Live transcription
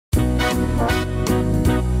Remember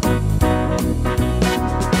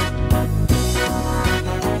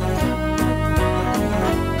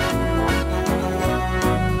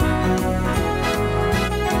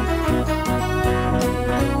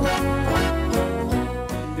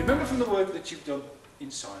from the work that you've done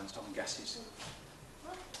in science on gases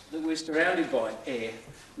that we're surrounded by air,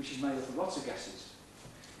 which is made up of lots of gases.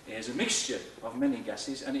 Air is a mixture of many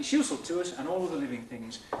gases, and it's useful to us and all of the living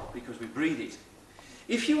things because we breathe it.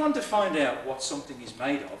 If you want to find out what something is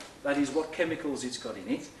made of, that is what chemicals it's got in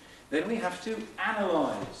it, then we have to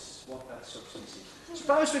analyse what that substance is.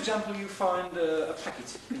 Suppose, for example, you find a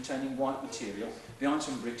packet containing white material behind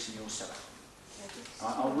some bricks in your cellar.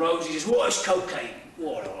 Right, Rosie says, "What is cocaine?"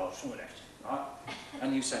 "What, some of that." Right?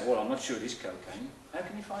 And you say, "Well, I'm not sure it is cocaine." How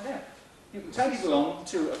can you find out? You can take it along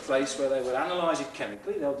to a place where they will analyse it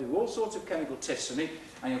chemically. They'll do all sorts of chemical tests on it,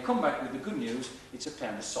 and you'll come back with the good news: it's a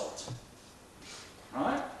pound of salt.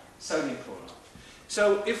 Right? Sodium chloride.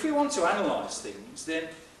 So if we want to analyse things, then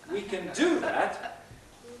we can do that,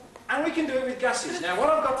 and we can do it with gases. Now, what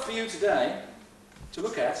I've got for you today to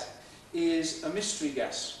look at is a mystery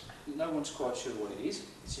gas. No one's quite sure what it is.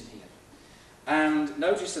 It's in here. And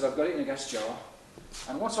notice that I've got it in a gas jar.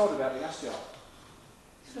 And what's odd about the gas jar?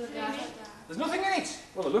 There's nothing in it.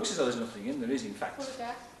 Well, it looks as though there's nothing in. There is, in fact.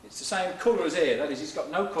 It's the same colour as air. That is, it's got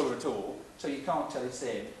no colour at all, so you can't tell it's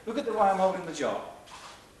there. Look at the way I'm holding the jar.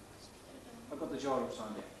 I've got the jar upside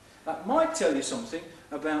down. That might tell you something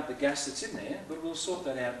about the gas that's in there, but we'll sort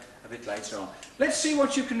that out a bit later on. Let's see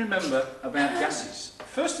what you can remember about gases.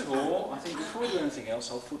 First of all, I think before we do anything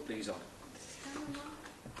else, I'll put these on.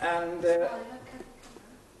 And,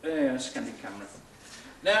 scanning camera.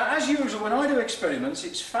 Now, as usual, when I do experiments,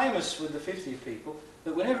 it's famous with the 50 people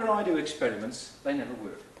that whenever I do experiments, they never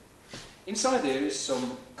work. Inside there is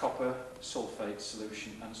some copper sulfate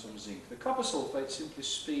solution and some zinc. The copper sulfate simply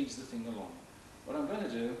speeds the thing along. What I'm going to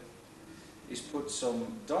do is put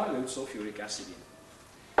some dilute sulfuric acid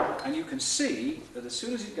in. And you can see that as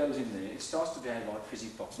soon as it goes in there, it starts to behave like fizzy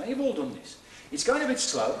pops. Now, you've all done this. It's going a bit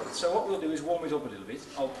slow, so what we'll do is warm it up a little bit.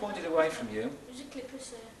 I'll point it away from you. There's a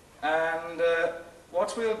clippers there. And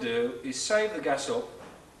what we'll do is save the gas up.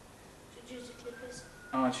 Should use the clippers.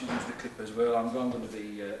 Oh, I should use the clippers. Well, I'm going to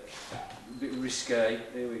be a bit risque.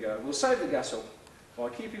 There we go. We'll save the gas up by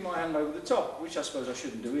keeping my hand over the top, which I suppose I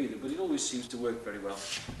shouldn't do either, but it always seems to work very well.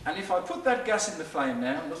 And if I put that gas in the flame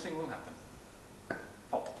now, nothing will happen.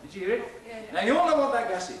 Pop. Did you hear it? Yeah. Now, you all know what that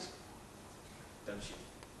gas is, don't you?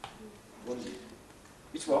 What is it?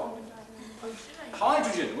 It's what?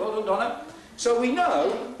 Hydrogen. Well done, Donna. So we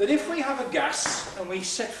know that if we have a gas and we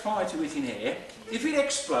set fire to it in air, if it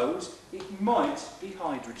explodes, it might be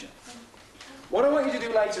hydrogen. What I want you to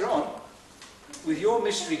do later on with your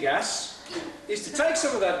mystery gas is to take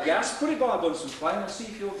some of that gas, put it by a Bunsen flame and see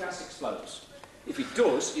if your gas explodes. If it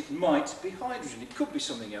does, it might be hydrogen. It could be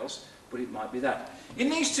something else, but it might be that. In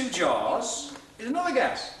these two jars is another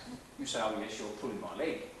gas. You say, "Oh yes, you're pulling my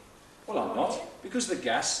leg." Well, I'm not, because the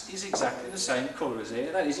gas is exactly the same colour as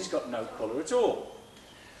air. That is, it's got no colour at all.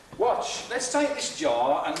 Watch. Let's take this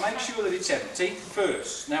jar and make sure that it's empty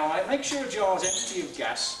first. Now, I make sure a jar is empty of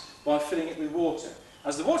gas by filling it with water.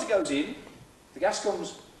 As the water goes in, the gas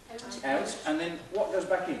comes out, and then what goes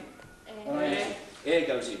back in? Air. Air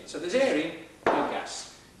goes in. So there's air in, no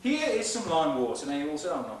gas. Here is some lime water. Now, you all say,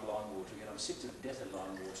 "I'm not lime water again. I'm sick to death of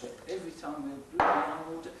lime water. Every time we brew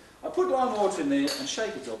lime water." I put lime water in there and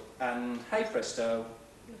shake it up, and hey presto,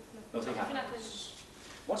 nothing happens.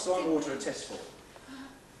 What's lime water a test for?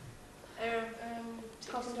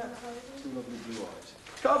 Carbon dioxide. Two lovely blue eyes.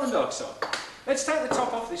 Carbon dioxide. Let's take the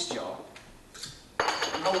top off this jar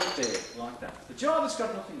and hold it there, like that. The jar that's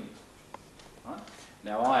got nothing in it. Right?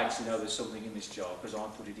 Now, I actually know there's something in this jar because I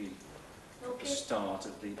put it in at the start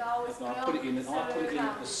of the... I put it in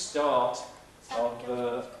at the start of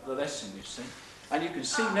the lesson, you see. And you can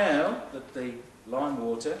see now that the lime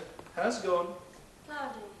water has gone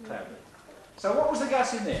cloudy. So what was the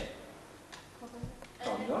gas in there?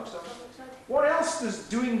 Carbon dioxide. What else does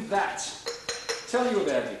doing that tell you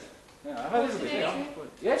about it? Yeah, I've had a little bit. Yeah.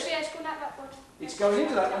 Yes? It's going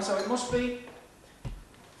into that one, so it must be...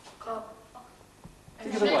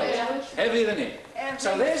 Think of the weight. Heavier than air.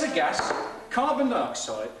 So there's a gas, carbon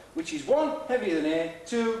dioxide, which is 1, heavier than air,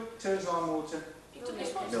 2, turns lime water.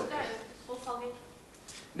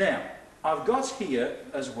 Now, I've got here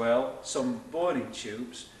as well some boiling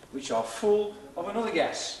tubes which are full of another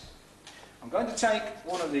gas. I'm going to take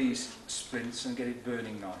one of these splints and get it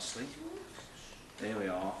burning nicely. There we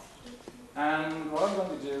are. And what I'm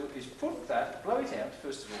going to do is put that, blow it out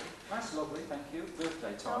first of all. That's lovely, thank you,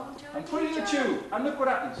 birthday time. And put it in the tube, and look what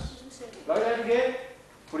happens. Blow it out again.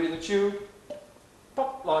 Put it in the tube,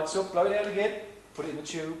 pop, lights up, blow it out again, put it in the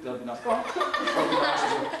tube, there'll be enough. Go on.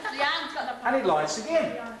 And it lights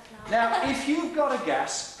again. Now, if you've got a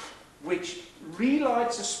gas which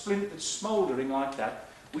relights a splint that's smouldering like that,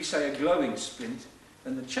 we say a glowing splint,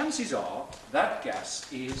 then the chances are that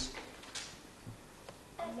gas is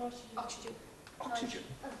Oxygen. oxygen.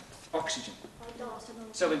 Oxygen.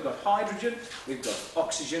 So we've got hydrogen, we've got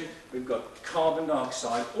oxygen, we've got carbon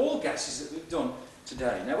dioxide, all gases that we've done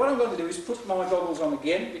today. Now what I'm going to do is put my goggles on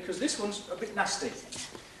again because this one's a bit nasty.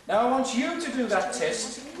 Now I want you to do that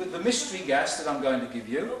test with the mystery gas that I'm going to give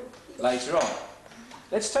you later on.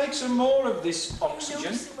 Let's take some more of this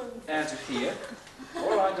oxygen out of here.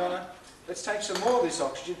 All right, Donna. Let's take some more of this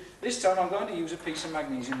oxygen. This time I'm going to use a piece of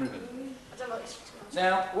magnesium ribbon.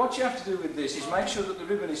 Now, what you have to do with this is make sure that the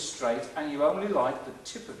ribbon is straight and you only light the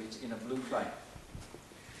tip of it in a blue flame.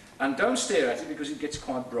 And don't stare at it because it gets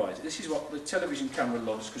quite bright. This is what the television camera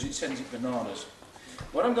loves because it sends it bananas.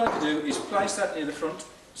 What I'm going to do is place that near the front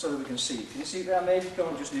so that we can see it. Can you see it around there? If you come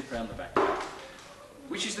and just nip around the back.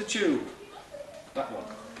 Which is the tube? That one.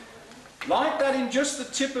 Light that in just the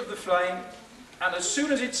tip of the flame, and as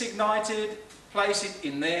soon as it's ignited, place it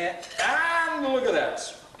in there, and look at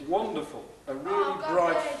that. Wonderful. A really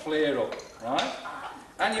bright flare up, right?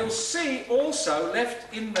 And you'll see also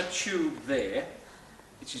left in the tube there,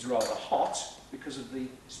 which is rather hot because of the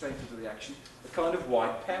strength of the reaction, a kind of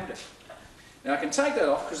white powder. Now I can take that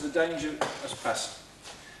off because the danger has passed.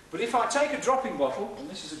 But if I take a dropping bottle, and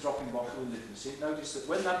this is a dropping bottle with litmus in, notice that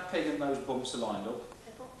when that peg and those bumps are lined up,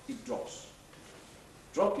 it drops.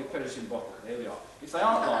 Drop your peroxide bottle, there we are. If they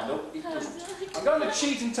aren't lined up, it doesn't. I'm going to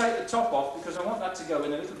cheat and take the top off because I want that to go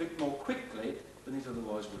in a little bit more quickly than it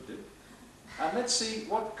otherwise would do. And let's see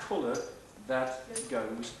what colour that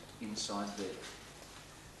goes inside there.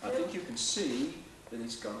 I think you can see that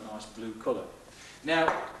it's got a nice blue colour.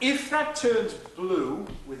 Now, if that turns blue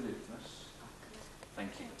with litmus,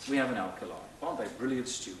 thank you, we have an alkali. Aren't they brilliant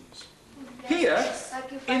students? Here,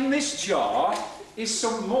 in this jar, is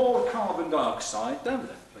some more carbon dioxide. Down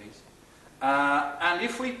there, please. And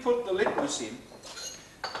if we put the litmus in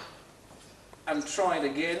and try it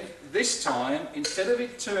again, this time, instead of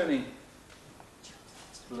it turning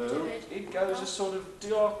blue, it goes a sort of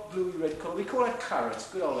dark bluey red colour. We call it claret.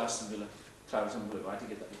 Good old Aston Villa, claret and blue. I had to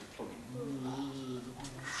get that little plug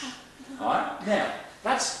in. Alright, now,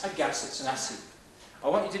 that's a gas that's an acid. I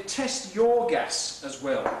want you to test your gas as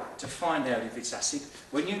well to find out if it's acid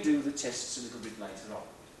when you do the tests a little bit later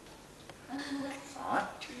on. Alright?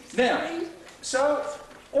 Now, so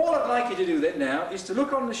all I'd like you to do then now is to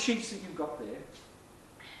look on the sheets that you've got there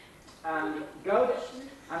and go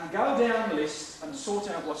down the list and sort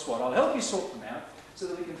out what's what. I'll help you sort them out so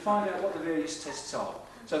that we can find out what the various tests are.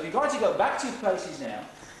 So if you'd like to go back to your places now.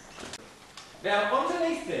 Now,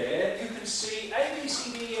 underneath there, you can see A, B,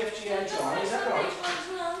 C, D, E, F, G, H, I. Is that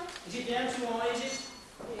right? Is it down to I, is it?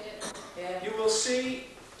 Yeah. You will see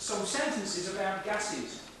some sentences about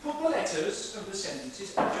gases. Put the letters of the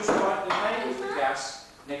sentences and just write the name of the gas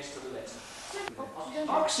next to the letter.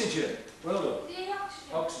 Oxygen. Well done.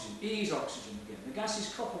 Oxygen. E is oxygen again. The gas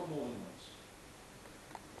is coupled more than once.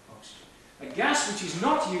 Oxygen. A gas which is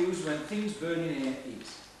not used when things burn in air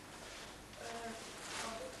is.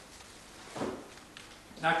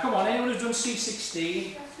 Now come on, anyone who's done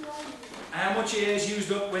C16, how much air is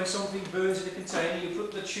used up when something burns in a container? You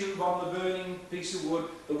put the tube on the burning piece of wood,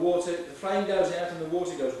 the flame goes out and the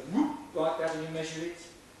water goes whoop, like that, and you measure it.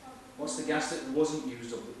 What's the gas that wasn't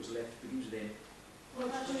used up, that was left, but used then?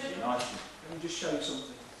 Nitrogen. Let me just show you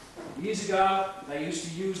something. Years ago, they used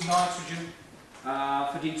to use nitrogen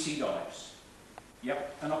for deep sea dives.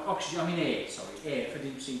 Yep, and oxygen, air for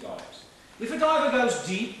deep sea dives. If a diver goes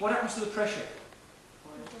deep, what happens to the pressure?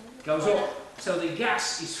 Goes up. So the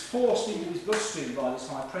gas is forced into his bloodstream by this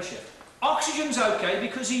high pressure. Oxygen's okay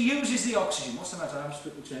because he uses the oxygen. What's the matter? I haven't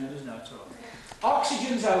split the turners now, it's all right.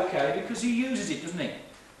 Oxygen's okay because he uses it, doesn't he?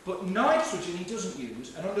 But nitrogen he doesn't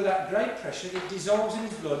use, and under that great pressure it dissolves in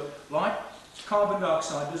his blood like carbon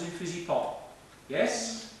dioxide does in fizzy pop.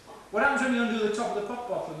 Yes? What happens when you undo the top of the pop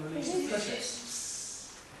bottle and release the pressure?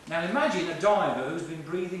 Now imagine a diver who's been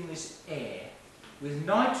breathing this air with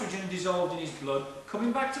nitrogen dissolved in his blood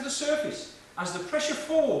coming back to the surface. As the pressure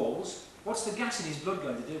falls, what's the gas in his blood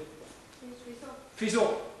going to do? Fizz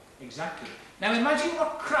up. Exactly. Now imagine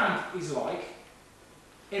what cramp is like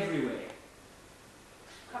everywhere.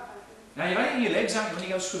 Now you have it in your legs, when you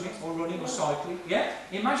go swimming or running or cycling. Yeah?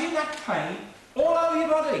 Imagine that pain all over your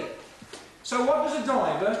body. So what does a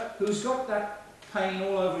diver who's got that pain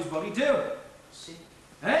all over his body do?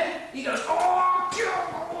 Eh? He goes, oh!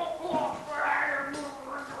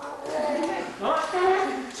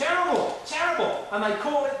 Right? and they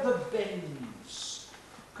call it the bends,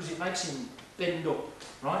 because it makes him bend up,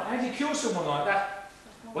 right? How do you cure someone like that?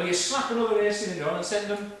 Well, you slap another air cylinder on and send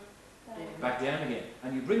them back down again,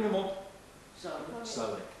 and you bring them up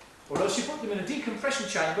slowly. Or else you put them in a decompression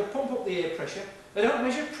chamber, pump up the air pressure. They don't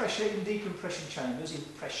measure pressure in decompression chambers, in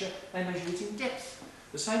pressure, they measure it in depth.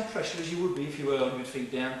 The same pressure as you would be if you were 100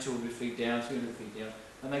 feet down, 200 feet down, 300 feet down,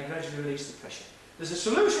 and they gradually release the pressure. There's a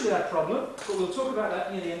solution to that problem, but we'll talk about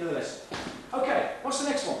that near the end of the lesson. Okay, what's the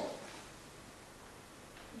next one?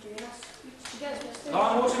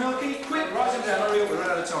 Lime, water, milky. Quick, write them down, hurry up, we're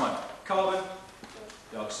running out of time. Carbon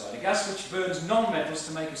dioxide, a gas which burns non-metals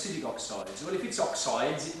to make acidic oxides. Well, if it's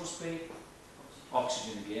oxides, it must be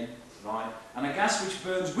oxygen again, right? And a gas which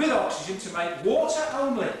burns with oxygen to make water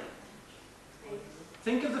only.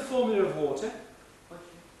 Think of the formula of water,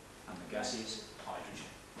 and the gas is hydrogen.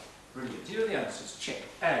 Brilliant. Here are the answers. Check.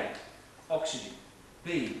 A, oxygen.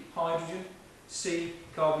 B, hydrogen. C,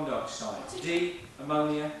 carbon dioxide. D,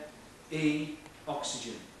 ammonia. E,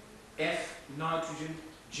 oxygen. F, nitrogen.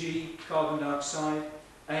 G, carbon dioxide.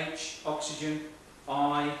 H, oxygen.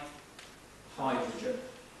 I, hydrogen.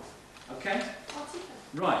 Okay?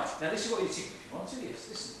 Right. Now this is what you tick if you want to. Yes,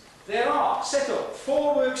 listen. There are set up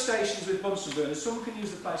 4 workstations with Bunsen burners. Some can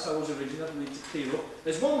use the place I was originally, that need to clear up.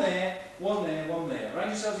 There's one there, one there, one there.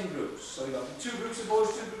 Arrange yourselves in groups. So you've got 2 groups of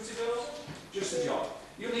boys, 2 groups of girls. Just a job.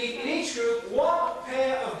 You need in each group 1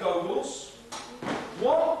 pair of goggles,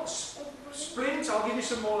 1 splint, I'll give you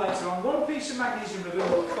some more later on, 1 piece of magnesium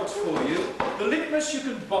ribbon we'll cut for you, the litmus you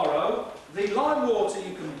can borrow, the lime water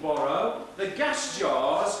you can borrow, the gas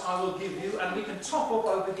jars I will give you, and we can top up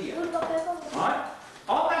over here. Right?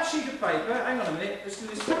 On that sheet of paper, hang on a minute, let's do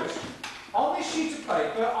this first. On this sheet of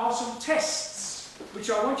paper are some tests which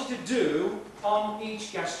I want you to do on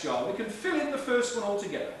each gas jar. We can fill in the first one all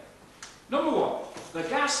together. Number 1, the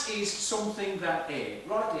gas is something that air.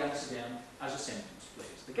 Write the answer down as a sentence,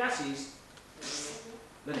 please. The gas is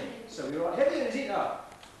the air. So we write, heavier is it? No.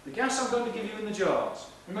 The gas I'm going to give you in the jars.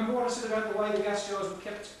 Remember what I said about the way the gas jars were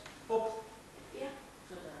kept up? Yeah.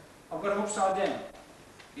 I've got them upside down.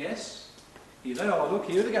 Yes? Here they are, look,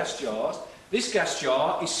 here are the gas jars. This gas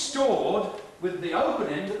jar is stored with the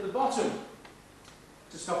open end at the bottom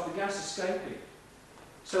to stop the gas escaping.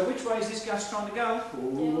 So which way is this gas trying to go?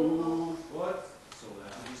 Ooh, what? So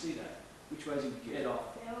that, you see that? Which way is it get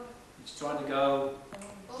off? It's trying to go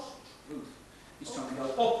up. It's trying to go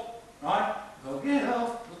up, right? Go get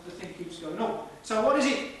off, but the thing keeps going up. So what is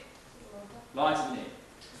it? Lighter than air.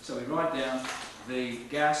 So we write down the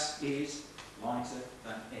gas is lighter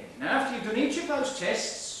than air. Now after you've done each of those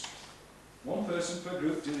tests, 1 person per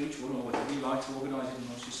group do each one, or whatever you like to organise it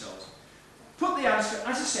amongst yourselves. Put the answer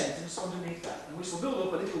as a sentence underneath that, and we shall build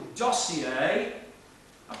up a little dossier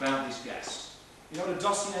about this gas. You know what a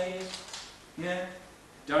dossier is? Yeah?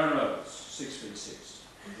 Darren Rose, 6'6",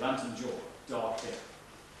 lantern jaw, dark hair,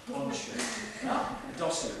 blonde shirt. No? A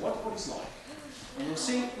dossier, what it's like. And we'll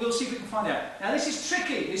see if we can find out. Now this is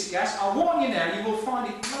tricky, this gas. I'll warn you now, you will find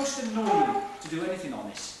it most annoying to do anything on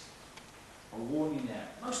this. I'll warn you now.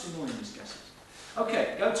 Most annoying this gas is.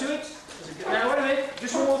 Okay, go to it. Now wait a minute,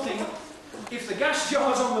 just one more thing. If the gas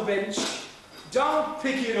jar's on the bench, don't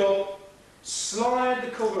pick it up, slide the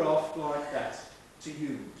cover off like that to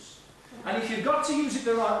use. And if you've got to use it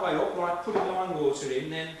the right way up, like putting lime water in,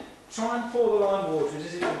 then try and pour the lime water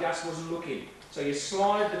as if the gas wasn't looking. So you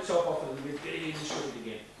slide the top off a little bit, get it in and shove it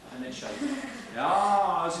again, and then shake it.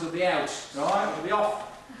 Ah, so it'll be out, right? It'll be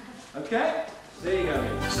off. Okay? There you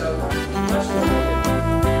go. So, that's what we're doing.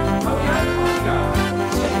 Okay, off you go.